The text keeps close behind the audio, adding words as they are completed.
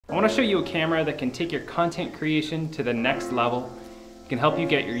I want to show you a camera that can take your content creation to the next level. It can help you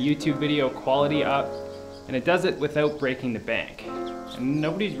get your YouTube video quality up, and it does it without breaking the bank. And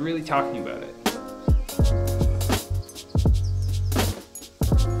nobody's really talking about it.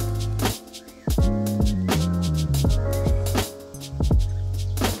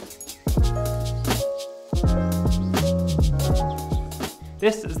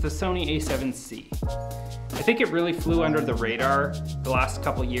 This is the Sony A7C. I think it really flew under the radar the last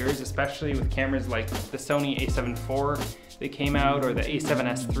couple years, especially with cameras like the Sony A7 IV that came out, or the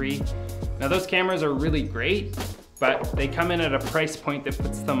A7S III. Now those cameras are really great, but they come in at a price point that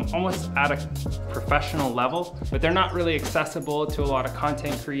puts them almost at a professional level, but they're not really accessible to a lot of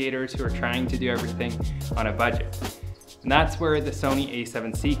content creators who are trying to do everything on a budget. And that's where the Sony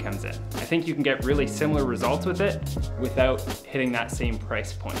A7C comes in. I think you can get really similar results with it without hitting that same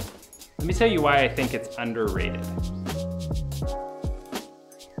price point. Let me tell you why I think it's underrated.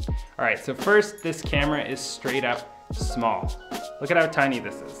 All right, so first, this camera is straight up small. Look at how tiny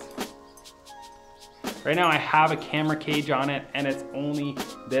this is. Right now I have a camera cage on it and it's only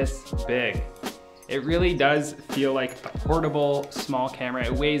this big. It really does feel like a portable small camera.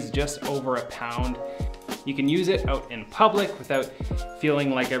 It weighs just over a pound. You can use it out in public without feeling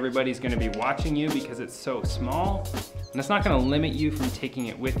like everybody's gonna be watching you because it's so small. And it's not gonna limit you from taking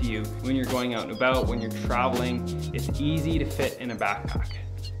it with you when you're going out and about, when you're traveling. It's easy to fit in a backpack.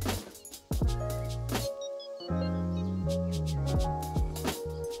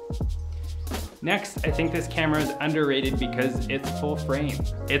 Next, I think this camera is underrated because it's full frame.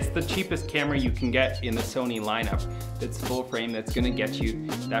 It's the cheapest camera you can get in the Sony lineup that's full frame, that's gonna get you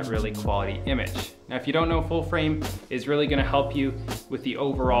that really quality image. Now, if you don't know, full frame is really gonna help you with the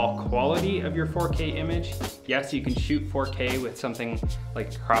overall quality of your 4K image. Yes, you can shoot 4K with something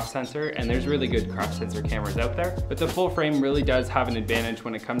like a crop sensor, and there's really good crop sensor cameras out there, but the full frame really does have an advantage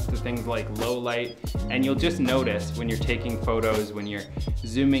when it comes to things like low light, and you'll just notice when you're taking photos, when you're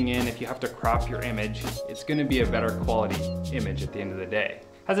zooming in, if you have to crop your image, it's gonna be a better quality image at the end of the day.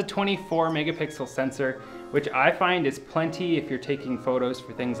 It has a 24 megapixel sensor, which I find is plenty if you're taking photos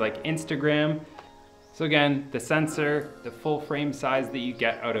for things like Instagram. So again, the sensor, the full frame size that you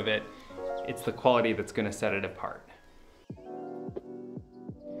get out of it, it's the quality that's gonna set it apart.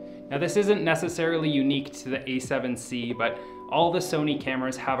 Now this isn't necessarily unique to the A7C, but all the Sony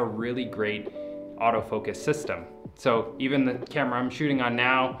cameras have a really great autofocus system. So even the camera I'm shooting on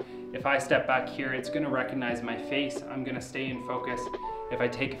now, if I step back here, it's gonna recognize my face. I'm gonna stay in focus. If I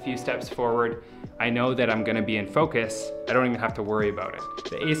take a few steps forward, I know that I'm gonna be in focus. I don't even have to worry about it.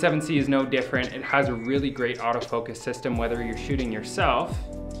 The A7C is no different. It has a really great autofocus system, whether you're shooting yourself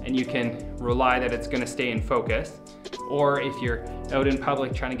and you can rely that it's gonna stay in focus, or if you're out in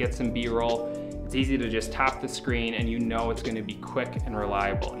public trying to get some B-roll, it's easy to just tap the screen and you know it's gonna be quick and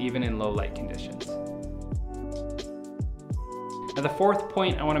reliable, even in low light conditions. Now the fourth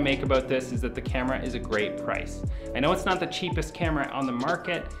point I want to make about this is that the camera is a great price. I know it's not the cheapest camera on the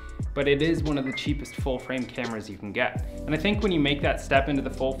market, but it is one of the cheapest full frame cameras you can get. And I think when you make that step into the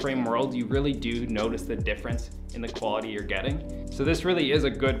full frame world, you really do notice the difference in the quality you're getting. So this really is a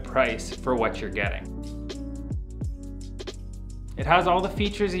good price for what you're getting. It has all the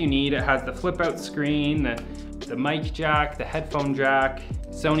features you need. It has the flip out screen, the mic jack, the headphone jack.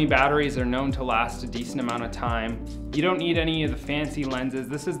 Sony batteries are known to last a decent amount of time. You don't need any of the fancy lenses.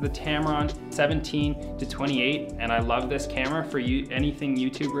 This is the Tamron 17-28, and I love this camera for anything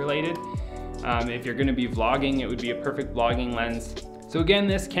YouTube related. If you're gonna be vlogging, it would be a perfect vlogging lens. So again,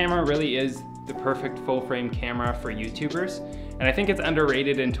 this camera really is the perfect full frame camera for YouTubers. And I think it's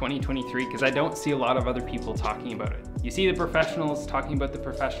underrated in 2023 because I don't see a lot of other people talking about it. You see the professionals talking about the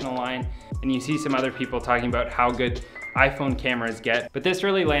professional line, and you see some other people talking about how good iPhone cameras get, but this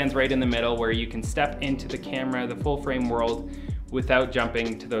really lands right in the middle where you can step into the camera, the full frame world, without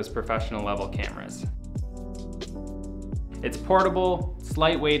jumping to those professional level cameras. It's portable, it's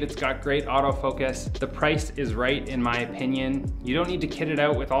lightweight, it's got great autofocus. The price is right in my opinion. You don't need to kit it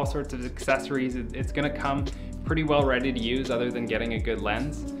out with all sorts of accessories. It's gonna come pretty well ready to use other than getting a good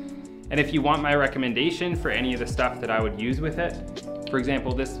lens. And if you want my recommendation for any of the stuff that I would use with it, for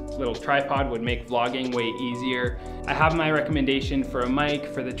example, this little tripod would make vlogging way easier. I have my recommendation for a mic,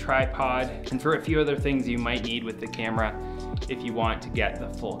 for the tripod, and for a few other things you might need with the camera if you want to get the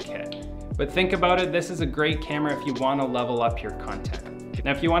full kit. But think about it, this is a great camera if you want to level up your content.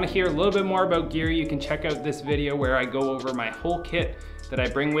 Now, if you want to hear a little bit more about gear, you can check out this video where I go over my whole kit that I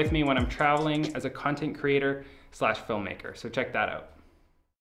bring with me when I'm traveling as a content creator / filmmaker. So check that out.